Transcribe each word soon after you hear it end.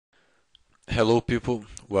Hello people,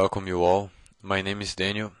 welcome you all. My name is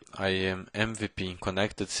Daniel. I am MVP in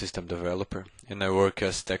Connected System Developer and I work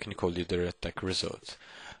as Technical Leader at Tech Results.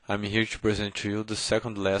 I'm here to present to you the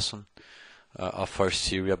second lesson of our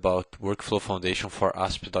series about Workflow Foundation for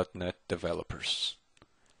ASP.NET Developers.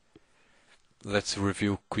 Let's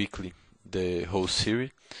review quickly the whole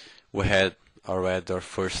series. We had already our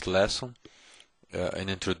first lesson, an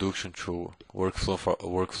introduction to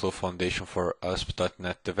Workflow Foundation for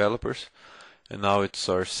ASP.NET Developers. And now it's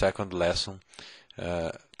our second lesson.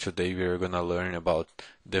 Today we are going to learn about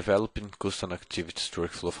developing custom activities to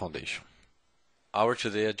Workflow Foundation. Our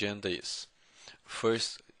today agenda is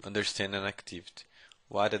first understand an activity,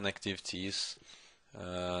 what an activity is,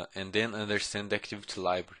 and then understand the activity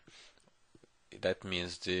library. That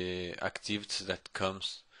means the activities that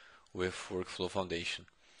comes with Workflow Foundation.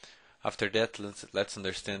 After that, let's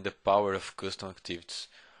understand the power of custom activities.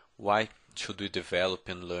 Why should we develop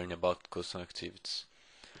and learn about custom activities?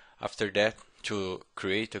 After that, to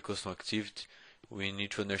create a custom activity, we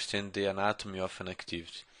need to understand the anatomy of an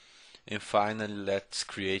activity. And finally, let's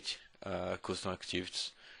create custom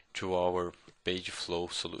activities to our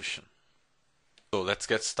PageFlow solution. So let's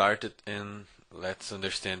get started and let's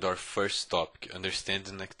understand our first topic,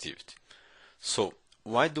 understanding activity. So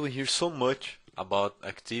why do we hear so much about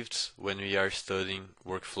activities when we are studying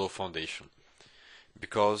Workflow Foundation?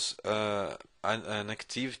 Because an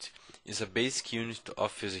activity is a basic unit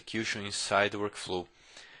of execution inside the workflow.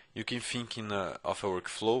 You can think of a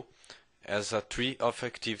workflow as a tree of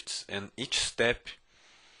activities, and each step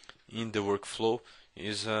in the workflow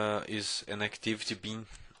is an activity being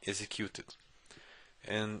executed.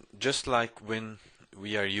 And just like when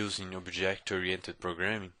we are using object-oriented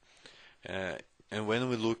programming, and when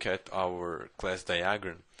we look at our class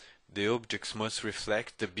diagram, the objects must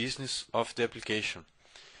reflect the business of the application.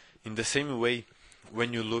 In the same way,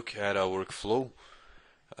 when you look at a workflow,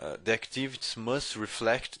 the activities must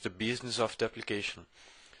reflect the business of the application.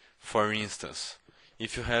 For instance,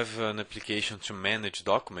 if you have an application to manage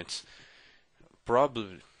documents,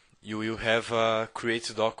 probably you will have a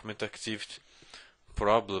create document activity.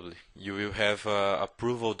 Probably you will have a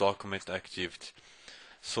approval document activity.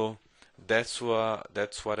 So that's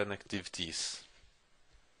what an activity is.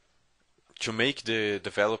 To make the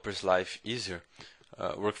developer's life easier,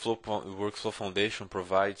 Workflow Foundation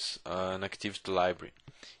provides an activity library.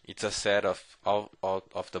 It's a set of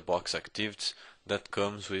out-of-the-box activities that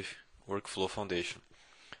comes with Workflow Foundation.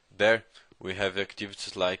 There we have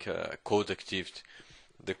activities like code activity.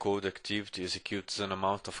 The code activity executes an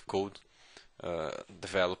amount of code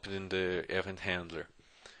developed in the event handler.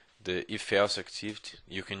 The if-else activity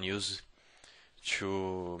you can use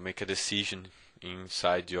to make a decision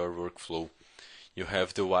inside your workflow. You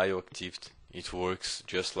have the while activity. It works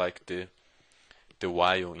just like the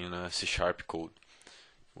while in a C# code.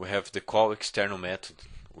 We have the call external method.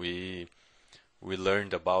 We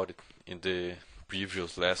learned about it in the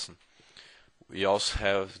previous lesson. We also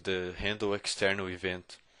have the handle external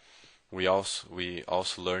event. We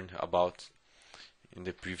also learned about in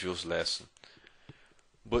the previous lesson.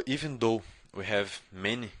 But even though we have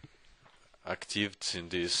many activities in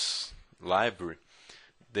this library,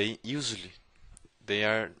 they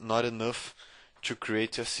are not enough to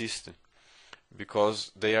create a system,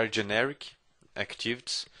 because they are generic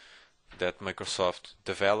activities that Microsoft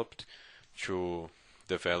developed to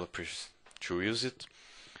developers to use it.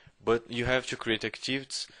 But you have to create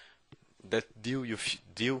activities that deal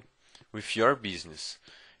with your business,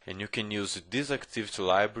 and you can use this activity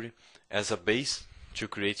library as a base to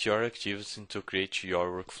create your activities and to create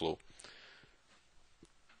your workflow.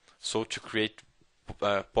 So to create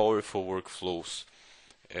powerful workflows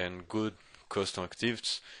and good custom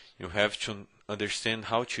activities, you have to understand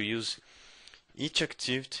how to use each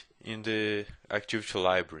activity in the activity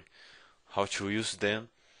library, how to use them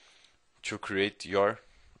to create your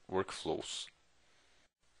workflows.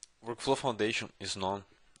 Workflow Foundation is known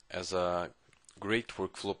as a great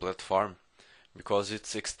workflow platform because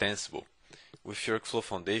it's extensible. With Workflow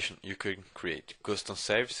Foundation, you can create custom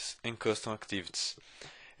services and custom activities,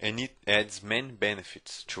 and it adds many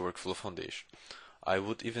benefits to Workflow Foundation. I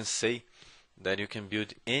would even say that you can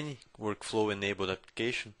build any workflow-enabled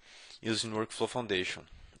application using Workflow Foundation.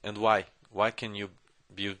 And why? Why can you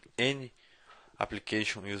build any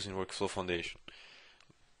application using Workflow Foundation?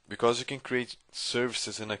 Because you can create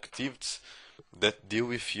services and activities that deal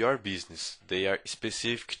with your business. They are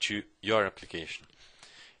specific to your application.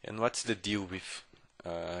 And what's the deal with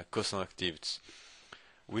custom activities?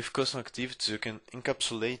 With custom activities, you can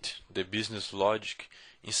encapsulate the business logic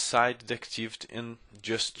inside the activity and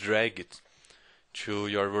just drag it to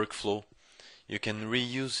your workflow. You can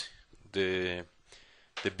reuse the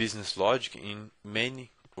business logic in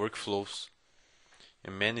many workflows,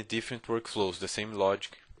 in many different workflows, the same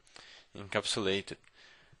logic encapsulated.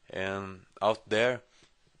 And out there,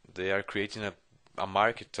 they are creating a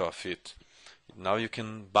market of it. Now you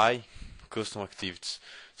can buy custom activities.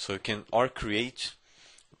 So you can or create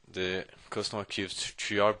the custom activities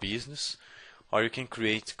to your business, or you can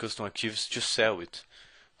create custom activities to sell it.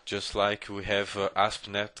 Just like we have ASP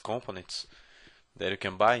NET components that you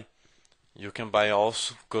can buy. You can buy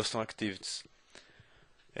also custom activities.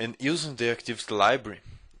 And using the activity library,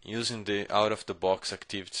 using the out-of-the-box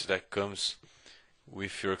activities that comes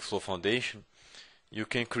with your Workflow Foundation, you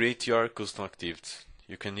can create your custom activities.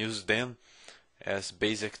 You can use them as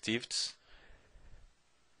base activities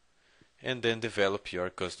and then develop your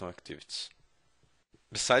custom activities.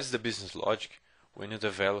 Besides the business logic, when you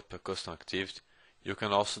develop a custom activity, you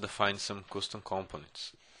can also define some custom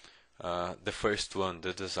components. The first one,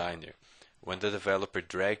 the designer. When the developer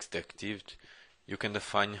drags the activity, you can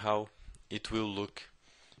define how it will look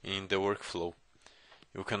in the workflow.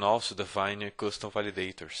 You can also define custom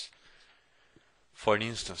validators. For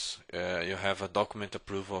instance, you have a document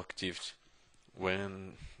approval activity.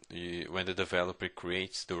 When the developer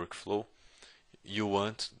creates the workflow, you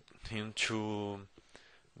want him to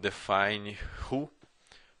define who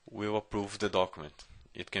will approve the document.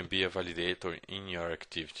 It can be a validator in your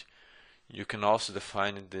activity. You can also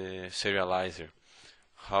define the serializer.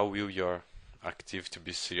 How will your activity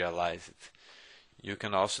be serialized? You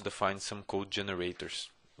can also define some code generators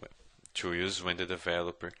to use when the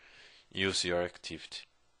developer uses your activity.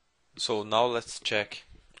 So now let's check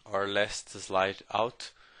our last slide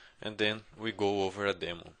out, and then we go over a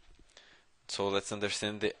demo. So let's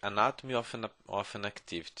understand the anatomy of an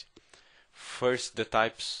activity. First, the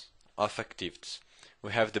types of activities.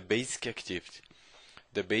 We have the basic activity.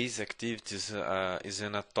 The basic activity is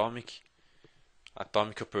an atomic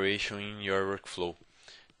operation in your workflow.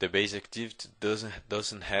 The basic activity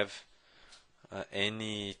doesn't have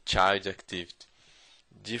any child activity,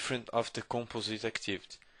 different of the composite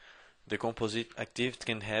activity. The composite activity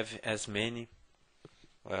can have as many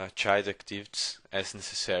child activities as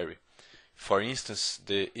necessary. For instance,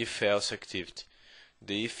 the if-else activity.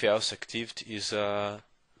 The if-else activity is a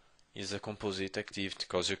composite activity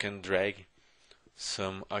because you can drag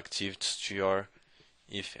some activities to your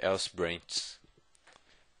if-else branches.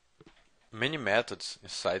 Many methods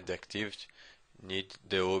inside the activity need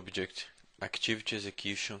the object activity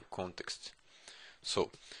execution context.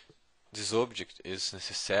 So this object is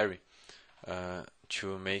necessary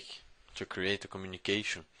to create a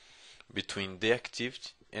communication between the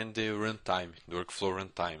activity and the runtime, the workflow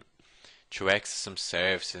runtime, to access some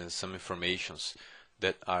services and some informations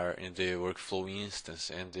that are in the workflow instance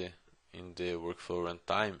and in the workflow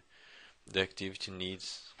runtime. The activity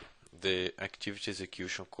needs the activity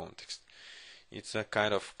execution context. It's a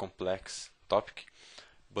kind of complex topic,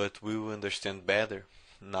 but we will understand better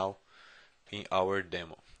now in our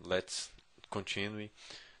demo. Let's continue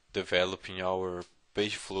developing our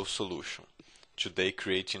PageFlow solution, today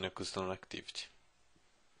creating a custom activity.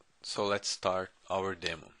 So let's start our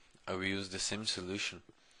demo. I will use the same solution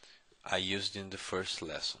I used in the first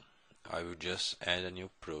lesson. I will just add a new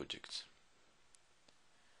project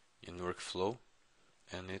in workflow,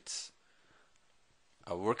 and it's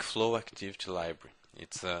a workflow activity library.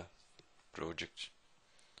 It's a project,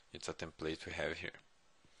 it's a template we have here.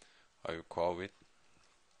 I will call it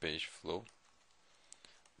PageFlow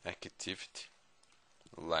Activity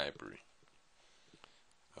Library.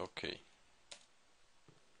 Okay.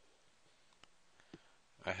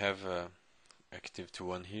 I have activity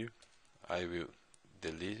 1 here. I will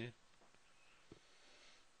delete it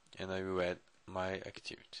and I will add my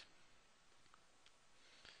activity.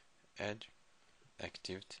 Add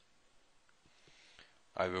activity.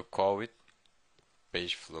 I will call it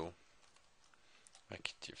PageFlow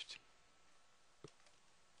Activity.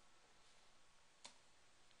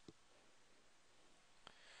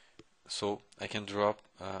 So I can drop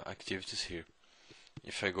activities here.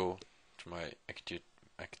 If I go to my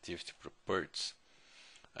activity properties,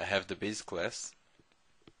 I have the base class.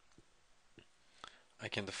 I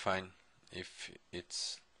can define if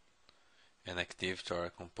it's an activity or a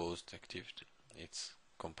composed activity. It's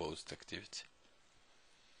composed activity.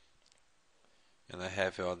 And I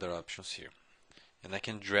have other options here. And I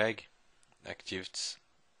can drag activities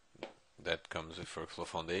that comes with Workflow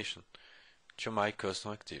Foundation to my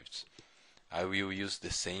custom activities. I will use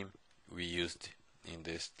the same we used in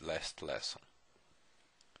this last lesson.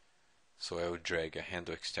 So I will drag a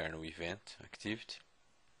handle external event activity,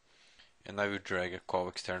 and I will drag a call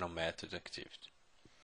external method activity.